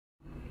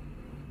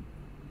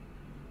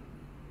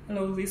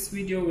Hello, this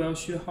video will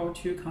show how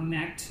to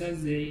connect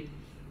the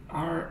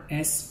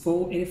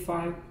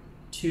RS485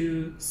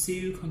 to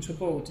CU control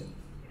board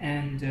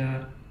and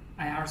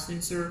IR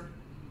sensor,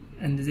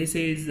 and this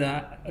is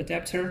the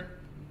adapter,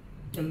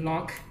 the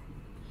lock,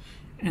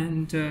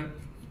 and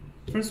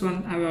first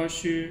one I will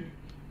show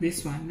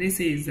this one. This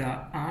is the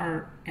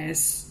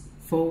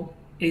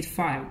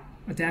RS485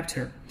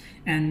 adapter,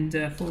 and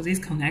for this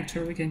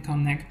connector we can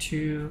connect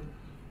to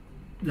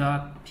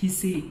the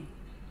PC.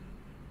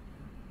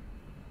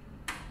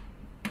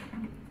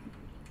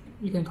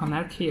 You can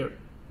connect here,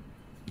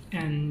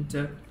 and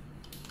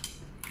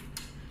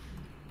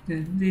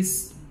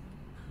this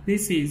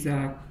is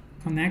a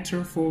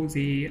connector for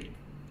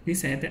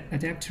this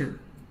adapter.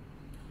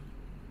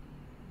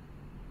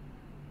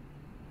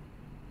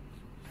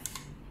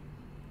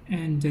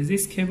 And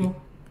this cable,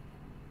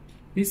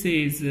 this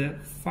is a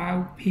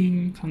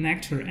 5-pin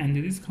connector, and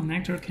this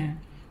connector can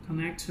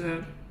connect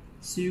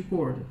CU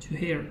board to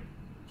here.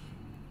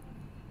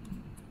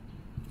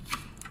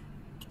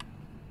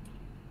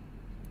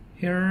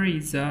 Here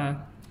is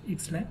a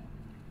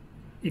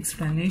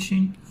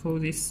explanation for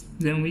this.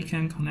 Then we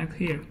can connect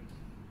here.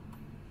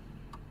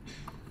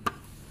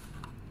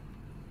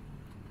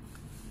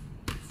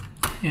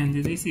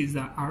 And this is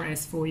the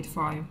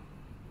RS485.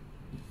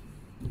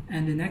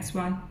 And the next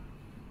one,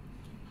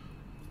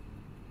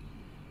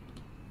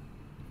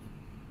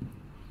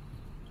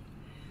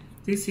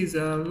 this is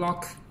a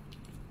lock,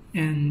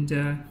 and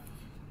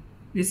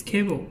this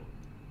cable.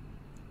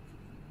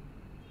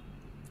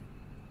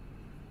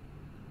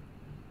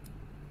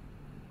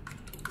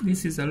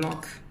 This is a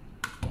lock,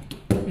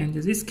 and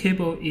this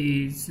cable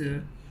is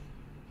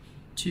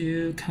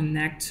to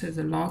connect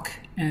the lock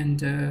and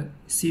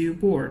CU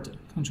board,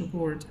 control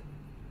board.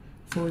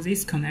 For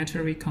this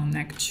connector, we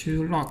connect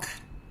to lock.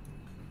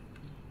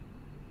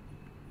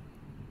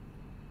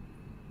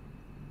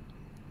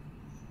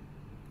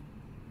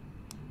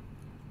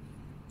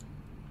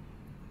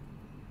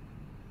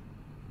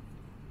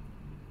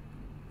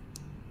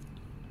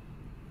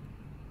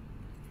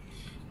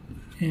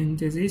 And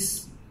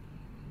this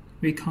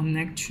we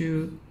connect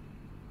to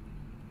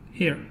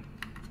here.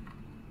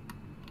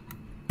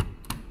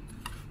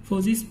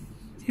 For this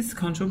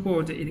control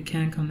board, it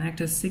can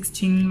connect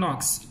 16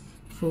 locks.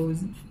 For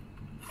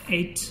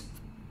 8,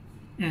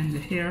 and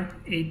here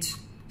 8,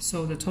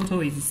 so the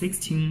total is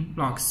 16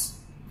 locks.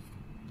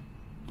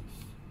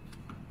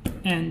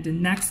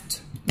 And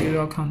next, we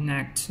will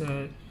connect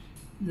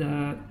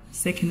the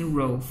second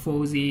row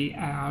for the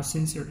IR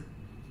sensor.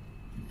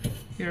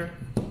 Here,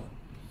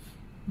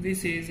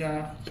 this is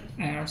a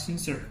IR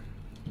sensor,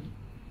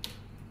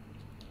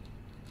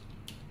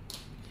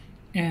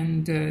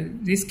 and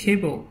this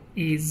cable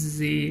is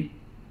the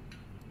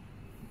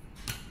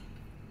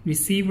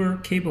receiver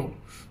cable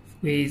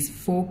with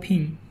 4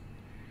 pin.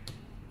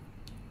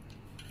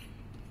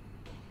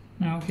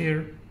 Now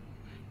here,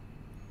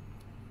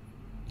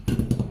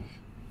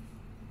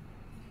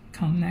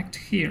 connect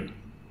here.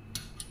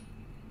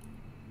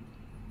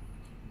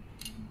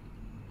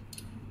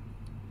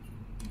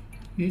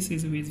 This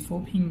is with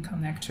 4-pin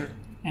connector,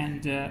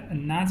 and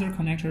another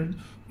connector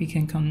we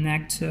can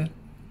connect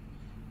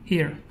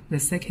here, the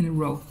second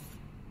row,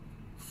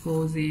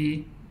 for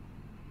the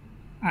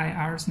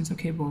IR sensor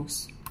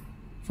cables,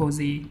 for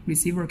the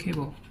receiver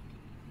cable.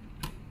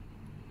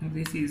 Now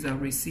this is a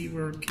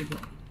receiver cable.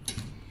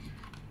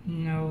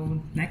 Now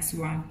next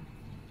one,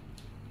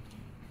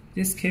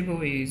 this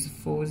cable is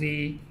for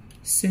the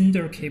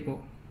sender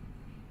cable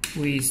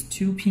with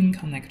 2-pin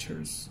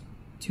connectors,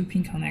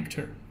 2-pin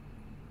connector.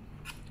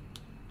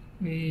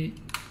 We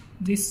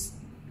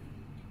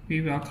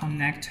will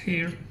connect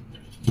here.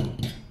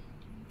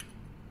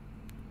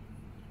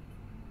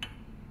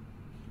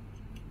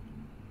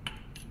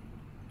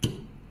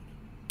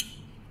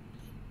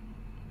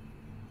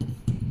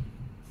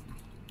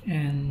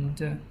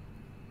 And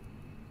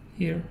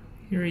here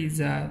is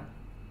a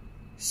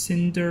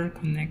sender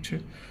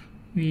connector.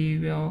 We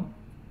will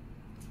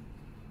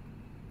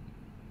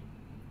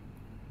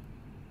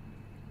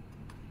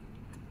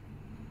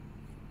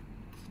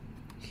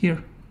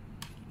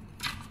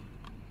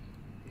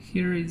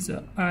here is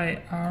a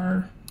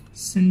IR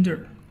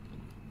sender.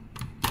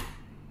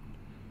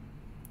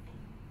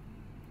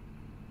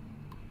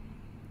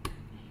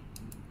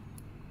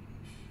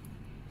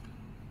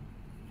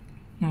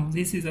 Now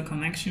this is a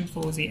connection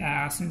for the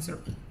IR sensor.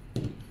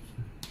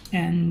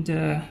 And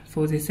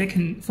for the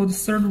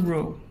third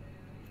row.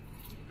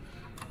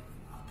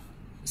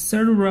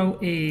 Third row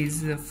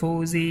is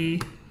for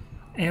the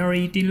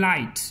LED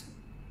light.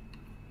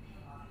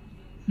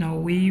 Now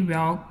we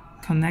will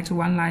connect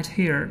one light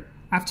here.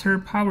 After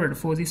powered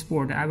for this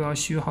board, I will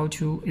show how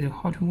to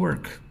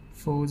work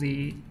for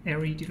the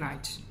LED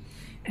light.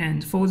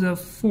 And for the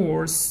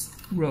fourth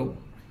row,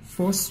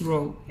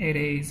 it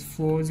is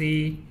for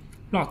the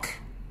lock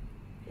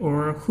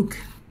or hook.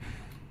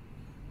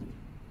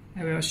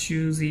 I will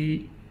show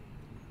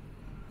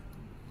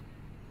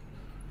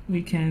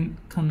we can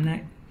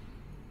connect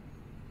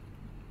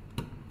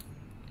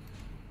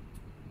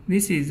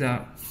this is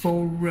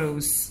 4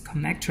 rows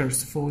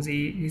connectors for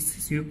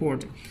this CU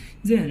board.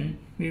 Then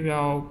we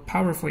will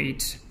power for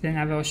it. Then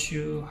I will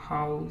show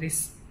how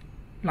this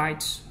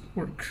light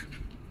work.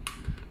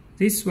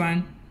 This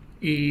one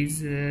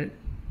is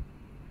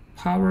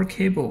power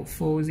cable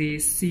for the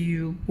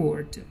CU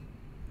board,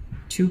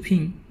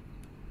 2-pin.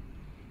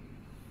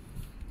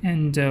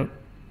 And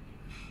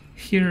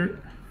here,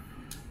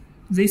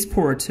 this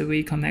port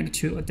we connect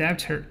to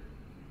adapter.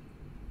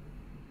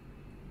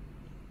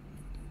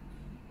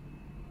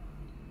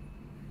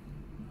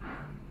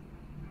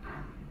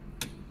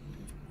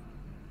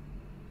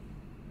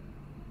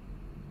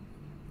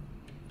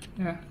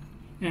 Yeah,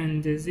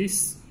 and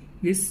this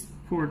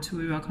port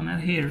we will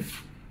connect here.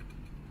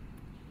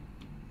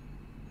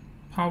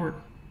 Power.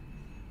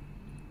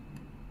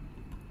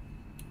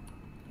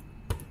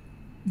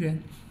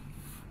 Then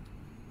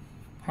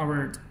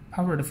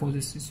powered for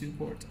this CU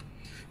board.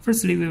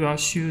 Firstly, we will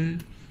show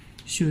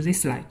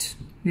this light,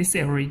 this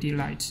LED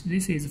light.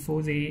 This is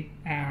for the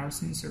IR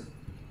sensor.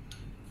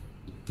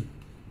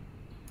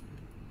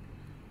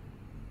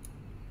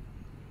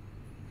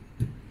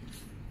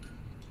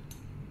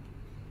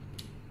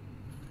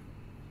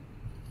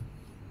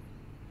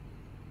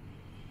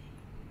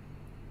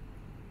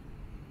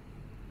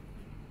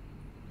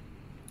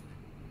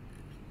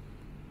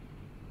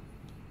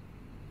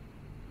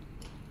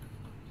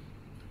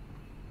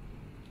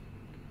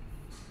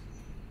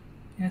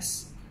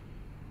 Yes.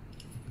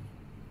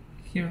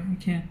 Here we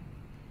can.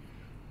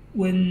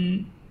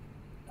 When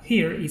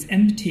here is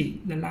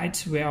empty, the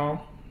light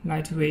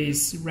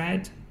is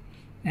red,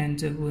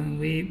 and when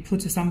we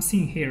put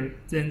something here,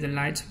 then the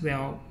light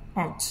will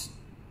out.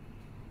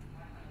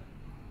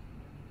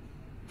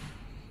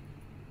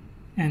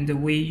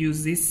 And we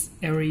use this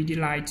LED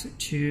light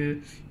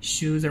to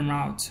show them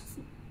out.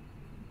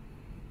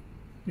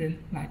 Then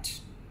light.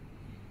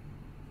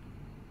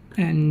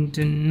 And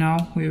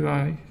now we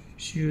will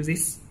show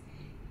this.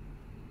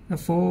 The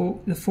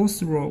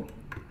fourth row.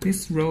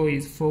 This row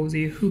is for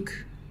the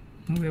hook.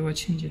 We will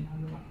change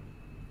another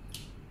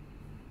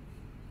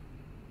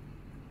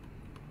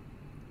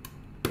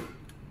one.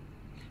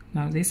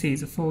 Now this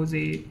is for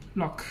the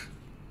lock.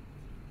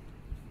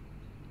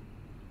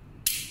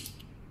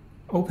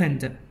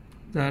 Opened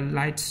the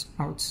light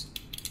out.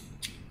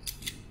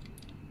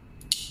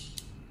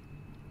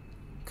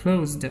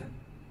 Closed.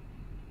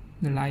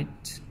 The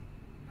light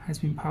has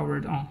been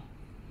powered on.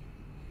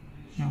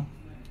 Now,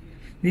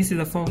 this is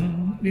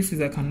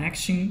the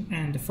connection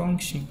and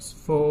functions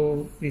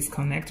for these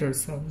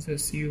connectors of the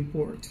CU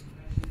board.